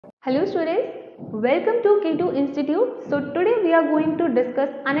Hello students, welcome to K2 Institute. So today we are going to discuss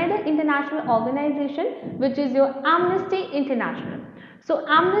another international organization which is your Amnesty International. So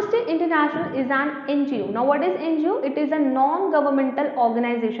Amnesty International is an NGO. Now what is NGO? It is a non-governmental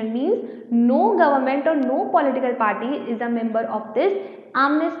organization, means no government or no political party is a member of this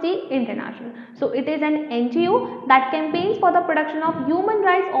Amnesty International. So it is an NGO that campaigns for the protection of human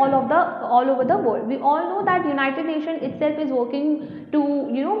rights all over the world. We all know that United Nations itself is working to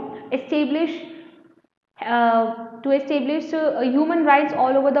establish human rights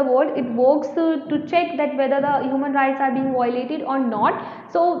all over the world. It works to check that whether the human rights are being violated or not.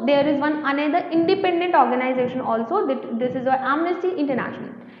 So there is one another independent organization also, that this is Amnesty International.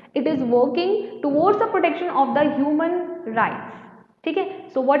 It is working towards the protection of the human rights. Okay,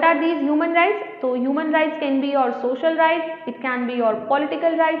 so what are these human rights? So human rights can be your social rights, it can be your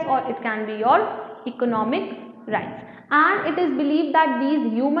political rights, or it can be your economic rights. And it is believed that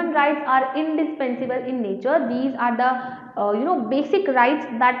these human rights are indispensable in nature. These are the basic rights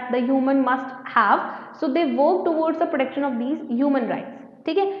that the human must have. So they work towards the protection of these human rights.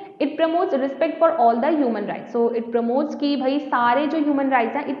 ठीक है, it promotes respect for all the human rights. So it promotes कि भाई सारे जो human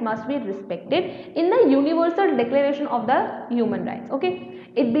rights हैं, it must be respected in the universal declaration of the human rights. Okay,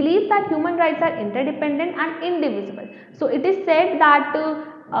 it believes that human rights are interdependent and indivisible. So it is said that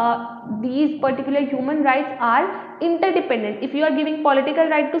these particular human rights are interdependent. If you are giving political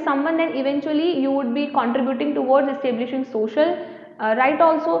right to someone, then eventually you would be contributing towards establishing social right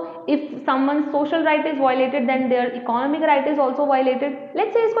also. If someone's social right is violated, then their economic right is also violated.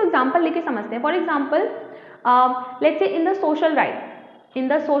 Let's say इसको example लेके समझते हैं. For example, let's say in the social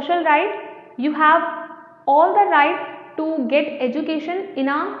right, you have all the right to get education in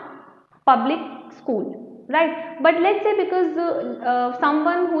a public school, right? But let's say because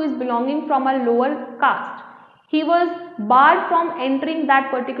someone who is belonging from a lower caste, he was barred from entering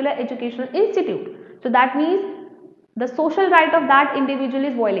that particular educational institute. So that means the social right of that individual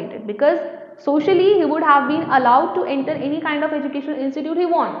is violated, because socially he would have been allowed to enter any kind of educational institute he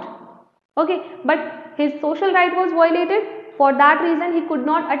want. Okay, but his social right was violated. For that reason he could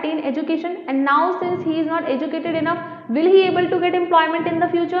not attain education, and now since he is not educated enough, will he able to get employment in the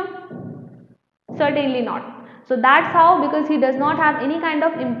future? Certainly not. So that's how, because he does not have any kind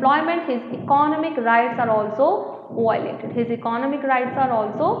of employment, his economic rights are also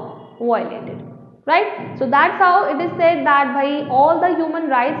violated. Right? So that's how it is said that by all the human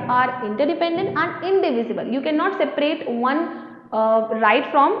rights are interdependent and indivisible. You cannot separate one right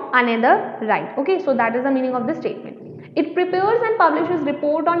from another right. Okay, so that is the meaning of this statement. It prepares and publishes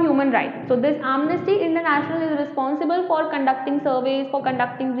report on human rights. So this Amnesty International is responsible for conducting surveys, for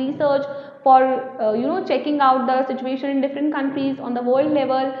conducting research, for checking out the situation in different countries on the world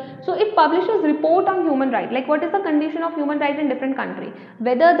level. So it publishes report on human rights, like what is the condition of human rights in different country,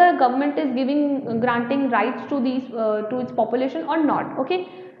 whether the government is granting rights to these to its population or not. Okay,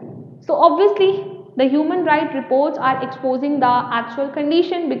 so obviously the human right reports are exposing the actual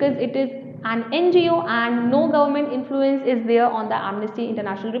condition, because it is an NGO and no government influence is there on the Amnesty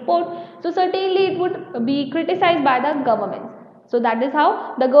International report. So certainly it would be criticized by the governments. So that is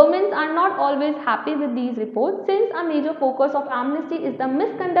how the governments are not always happy with these reports, since a major focus of Amnesty is the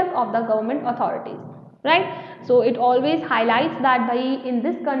misconduct of the government authorities. Right? So it always highlights that by in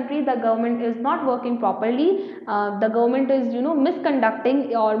this country the government is not working properly, the government is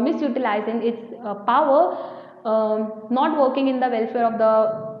misconducting or misutilizing its power, not working in the welfare of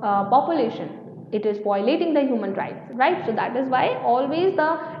the population. It is violating the human rights, right? So that is why always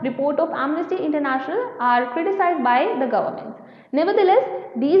the report of Amnesty International are criticized by the governments. Nevertheless,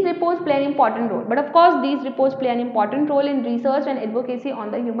 these reports play an important role. But of course, these reports play an important role in research and advocacy on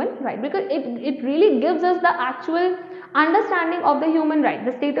the human right, because it really gives us the actual understanding of the human right,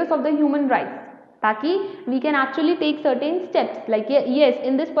 the status of the human rights. Taki we can actually take certain steps, like yes,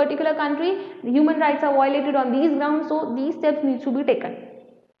 in this particular country human rights are violated on these grounds, so these steps need to be taken.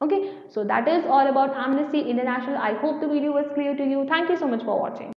 Okay, so that is all about Amnesty International. I hope the video was clear to you. Thank you so much for watching.